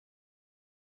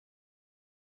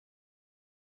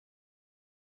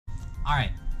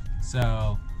Alright,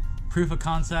 so proof of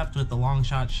concept with the long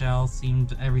shot shell,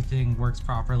 seemed everything works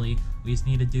properly. We just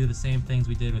need to do the same things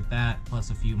we did with that, plus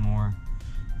a few more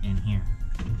in here.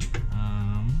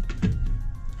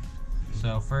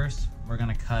 So first, we're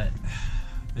gonna cut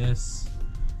this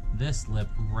lip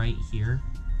right here,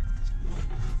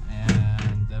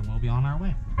 and then we'll be on our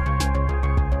way.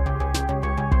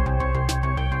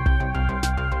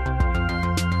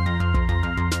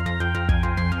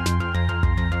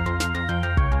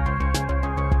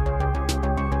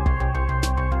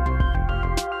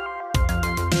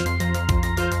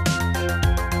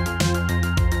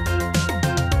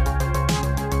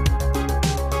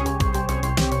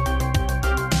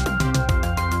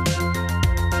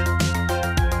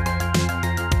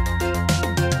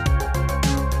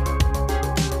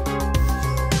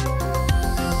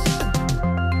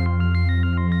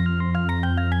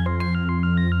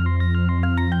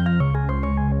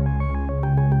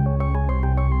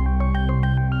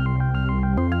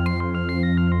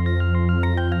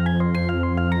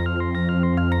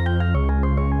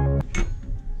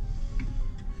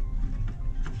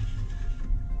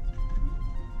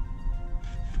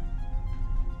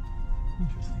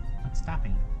 Interesting. What's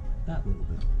stopping it? That little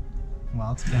bit.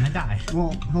 Well, it's gonna die.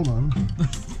 Well, hold on.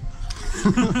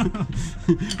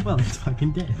 Well, it's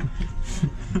fucking dead.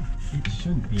 It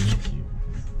shouldn't be an issue.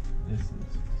 This is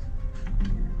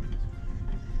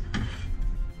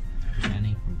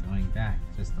Jenny, from going back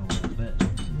just a little bit.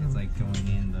 It's like going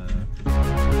in the...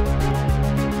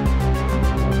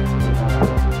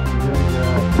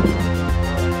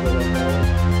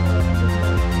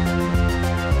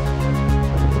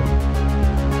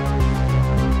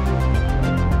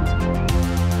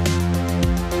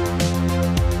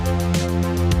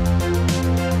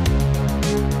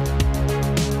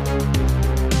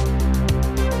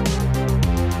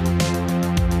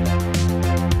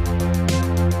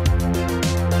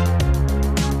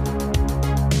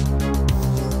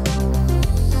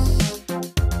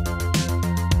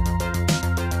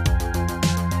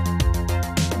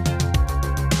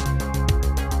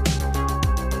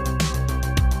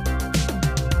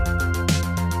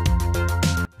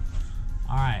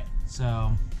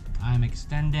 So I'm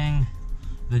extending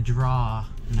the draw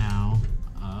now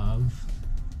of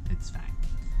its fang,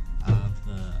 of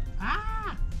the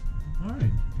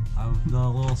of the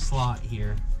little slot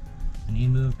here. I need to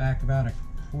move back about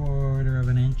 1/4 of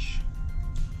an inch.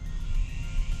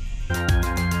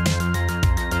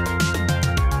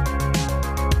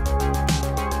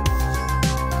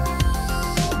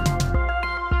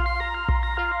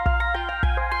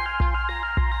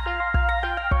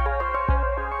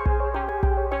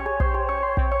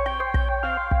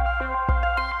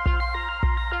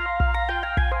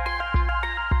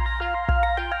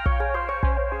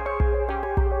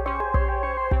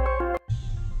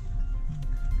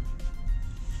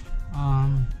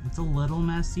 It's a little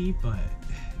messy, but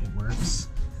it works.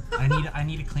 I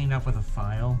need to clean it up with a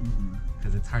file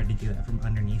because it's hard to do that from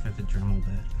underneath with the Dremel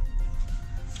bit.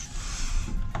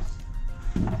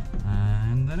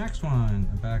 And the next one,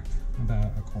 back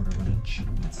about 1/4 of an inch.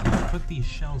 Let's put these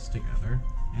shells together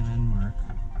and then mark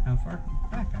how far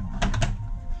back I want.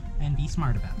 And be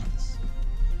smart about this.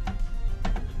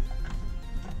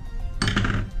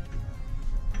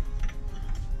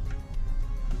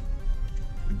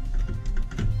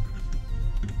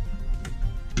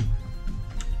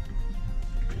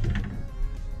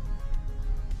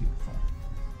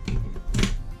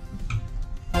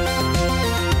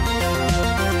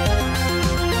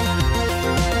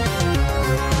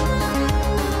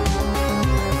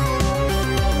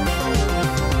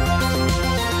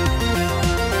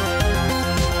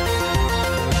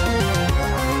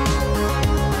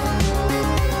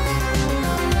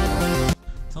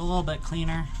 Bit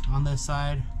cleaner on this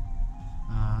side.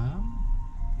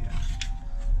 Yeah,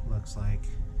 looks like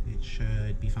it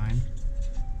should be fine.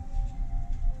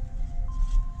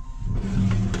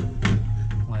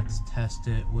 Let's test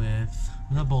it with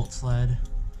the bolt sled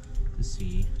to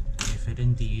see if it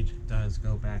indeed does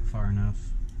go back far enough.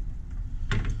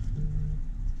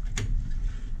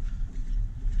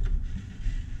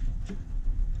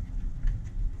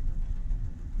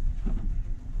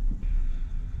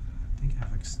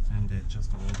 Extend it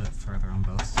just a little bit further on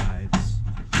both sides,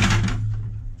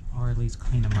 or at least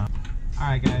clean them up.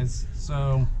 Alright guys,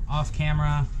 so off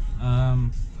camera,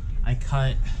 I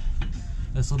cut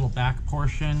this little back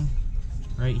portion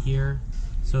right here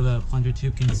so the plunger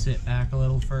tube can sit back a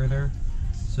little further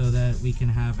so that we can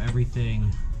have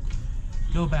everything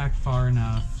go back far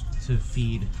enough to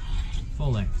feed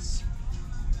full lengths.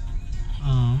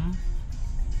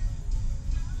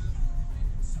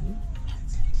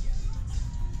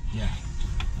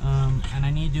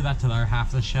 do that to the other half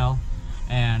of the shell,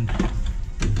 and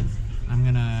I'm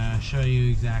gonna show you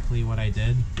exactly what I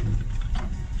did.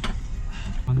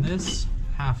 On this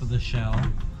half of the shell,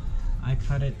 I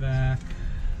cut it back,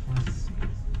 let's see,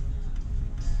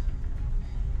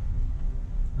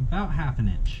 about 1/2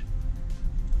 inch.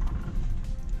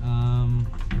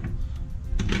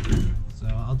 So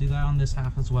I'll do that on this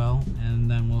half as well, and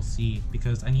then we'll see,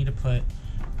 because I need to put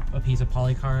a piece of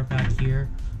polycarbonate back here,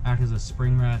 act as a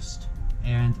spring rest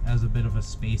and as a bit of a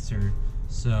spacer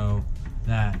so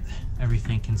that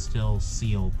everything can still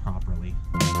seal properly.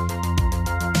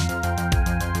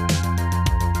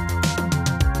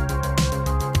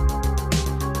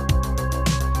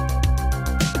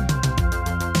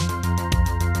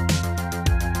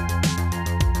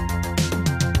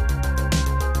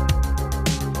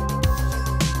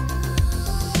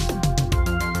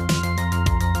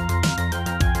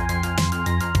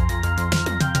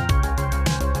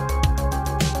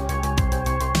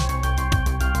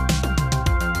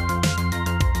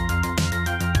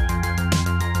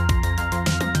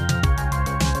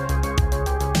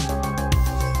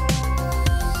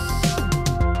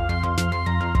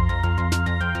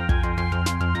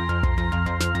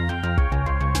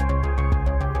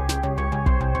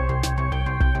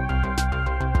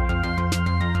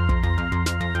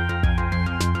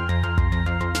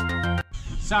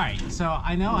 Sorry, so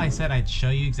I know I said I'd show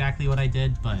you exactly what I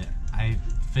did, but I've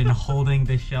been holding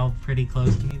the shell pretty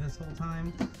close to me this whole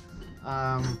time.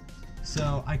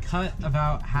 So I cut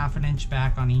about 1/2 inch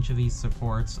back on each of these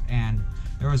supports, and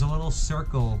there was a little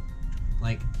circle,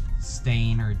 like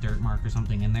stain or dirt mark or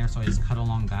something in there, so I just cut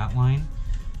along that line.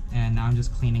 And now I'm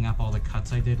just cleaning up all the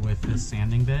cuts I did with this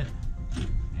sanding bit,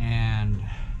 and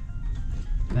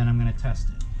then I'm gonna test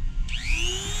it.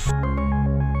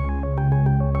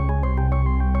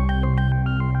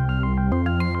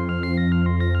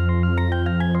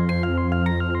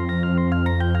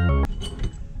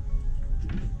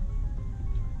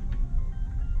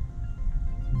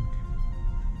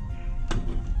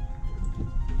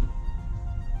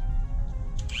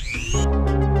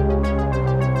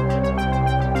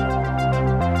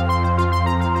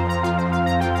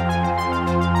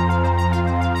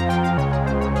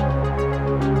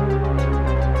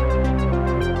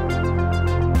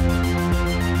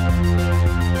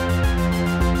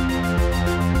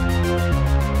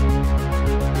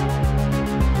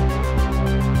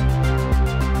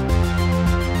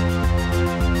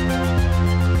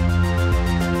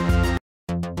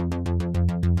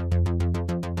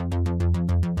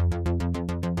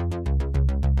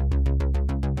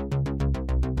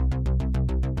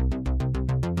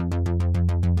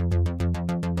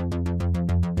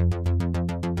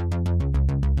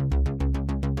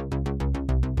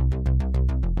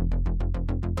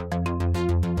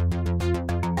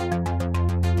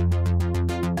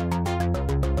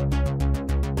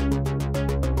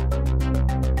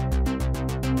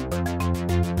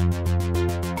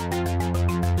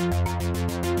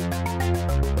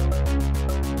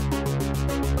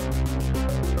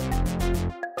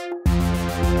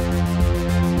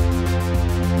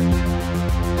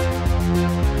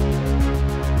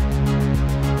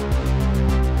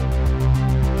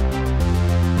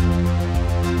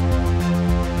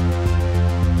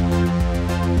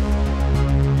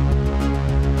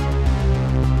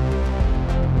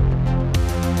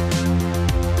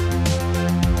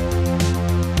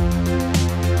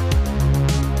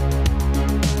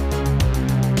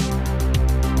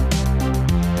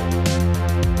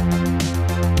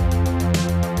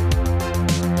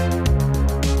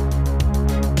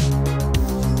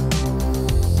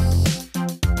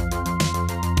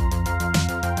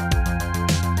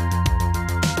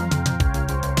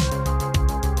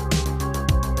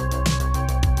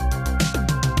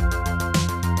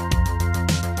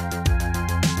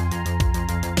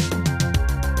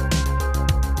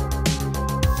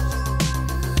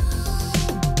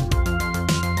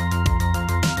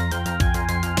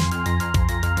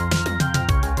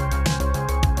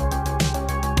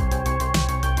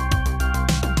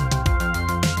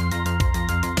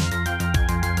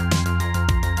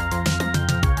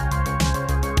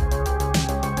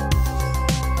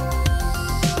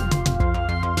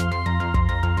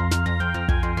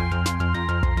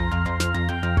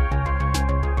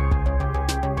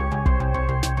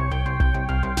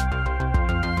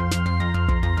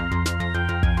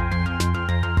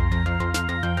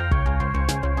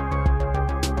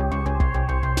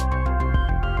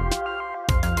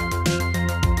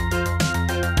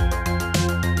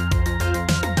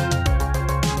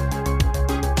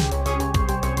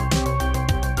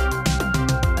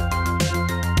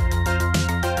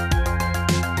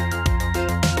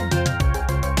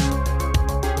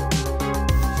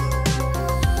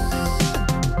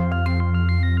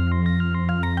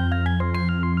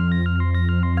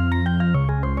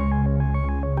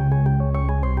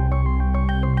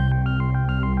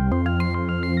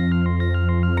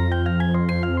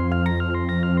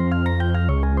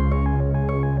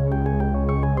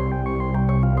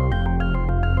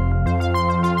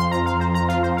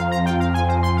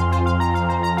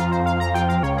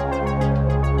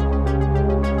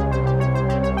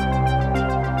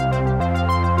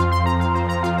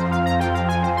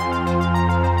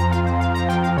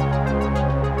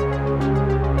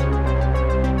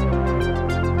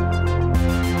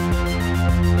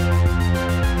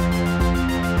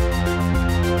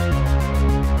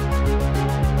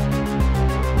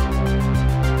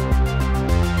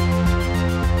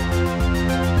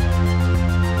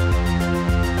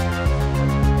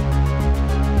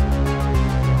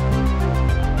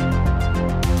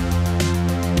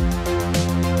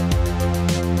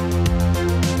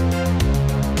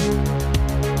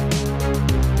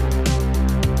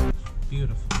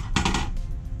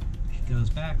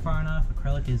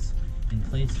 acrylic is in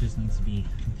place, just needs to be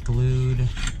glued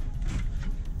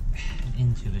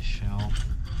into the shell.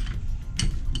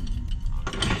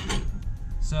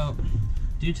 So,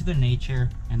 due to the nature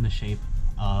and the shape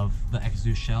of the X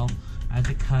Zeus shell, I had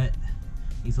to cut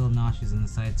these little notches in the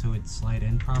side so it'd slide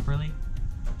in properly.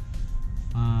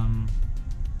 I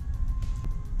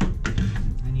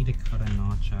need to cut a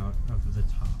notch out of the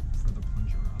top for the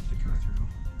plunger rod to go through,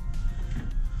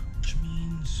 which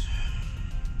means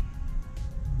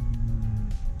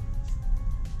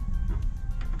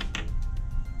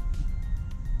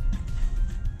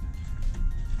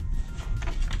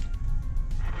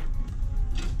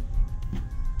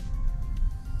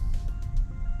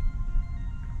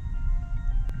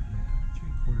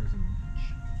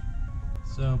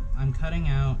so I'm cutting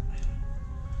out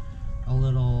a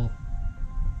little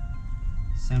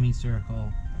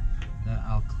semicircle that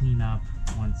I'll clean up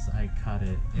once I cut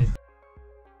it.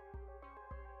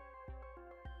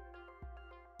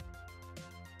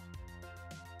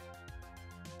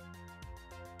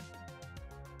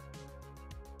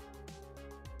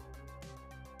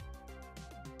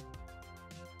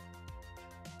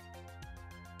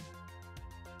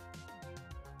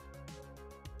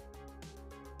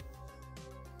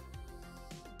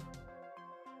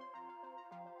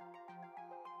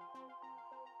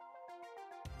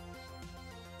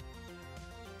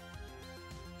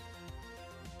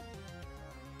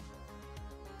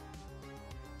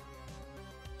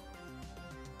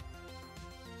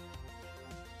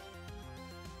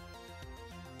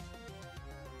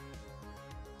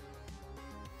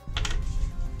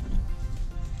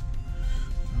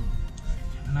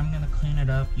 And I'm gonna clean it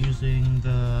up using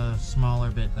the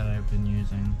smaller bit that I've been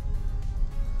using.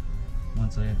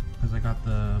 Because I got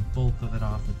the bulk of it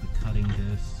off with the cutting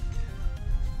disc.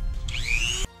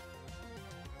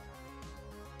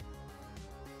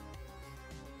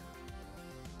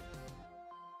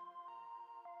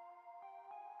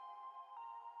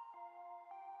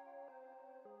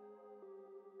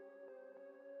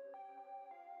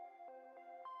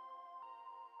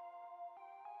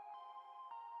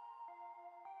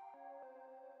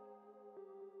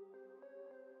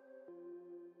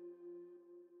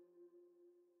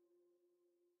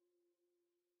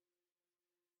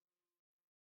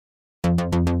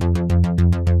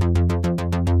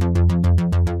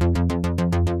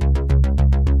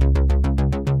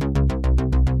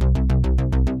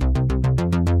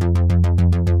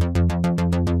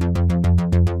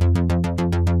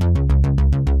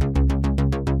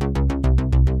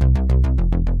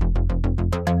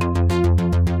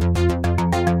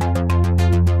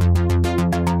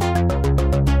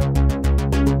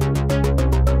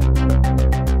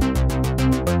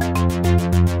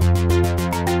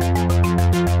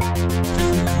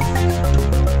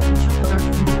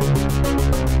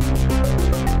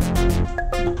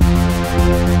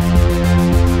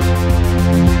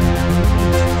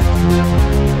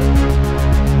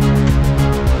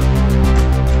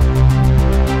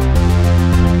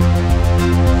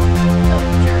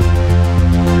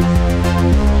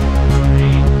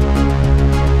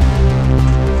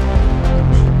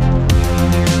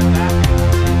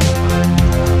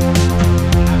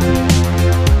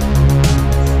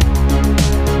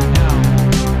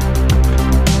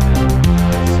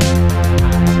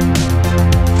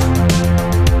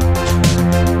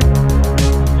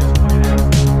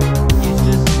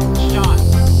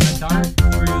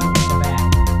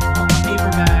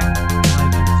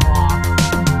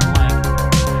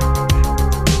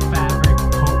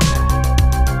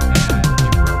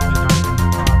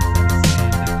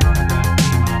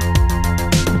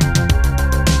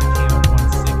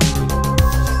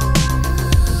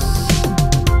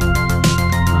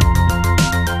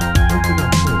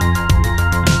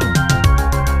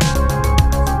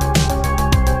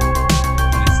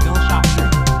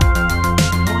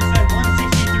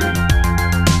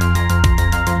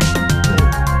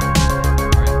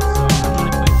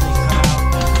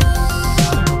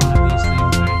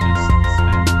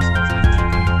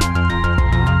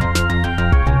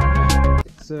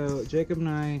 Jacob and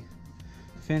I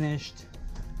finished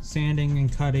sanding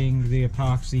and cutting the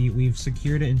epoxy. We've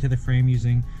secured it into the frame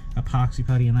using epoxy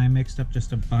putty, and I mixed up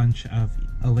just a bunch of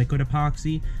a liquid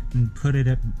epoxy and put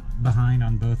it behind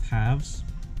on both halves.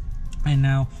 And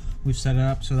now we've set it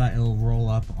up so that it'll roll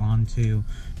up onto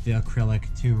the acrylic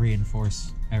to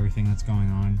reinforce everything that's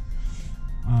going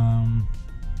on.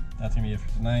 That's gonna be it for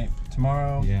tonight.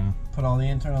 Tomorrow, yeah, put all the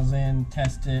internals in,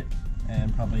 test it,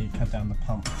 and probably cut down the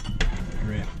pump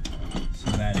grip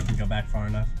so that it can go back far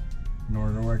enough in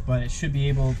order to work. But it should be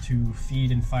able to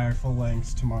feed and fire full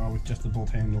lengths tomorrow with just the bolt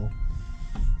handle.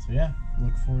 So yeah,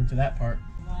 look forward to that part.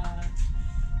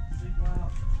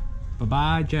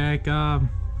 Bye-bye, Jacob.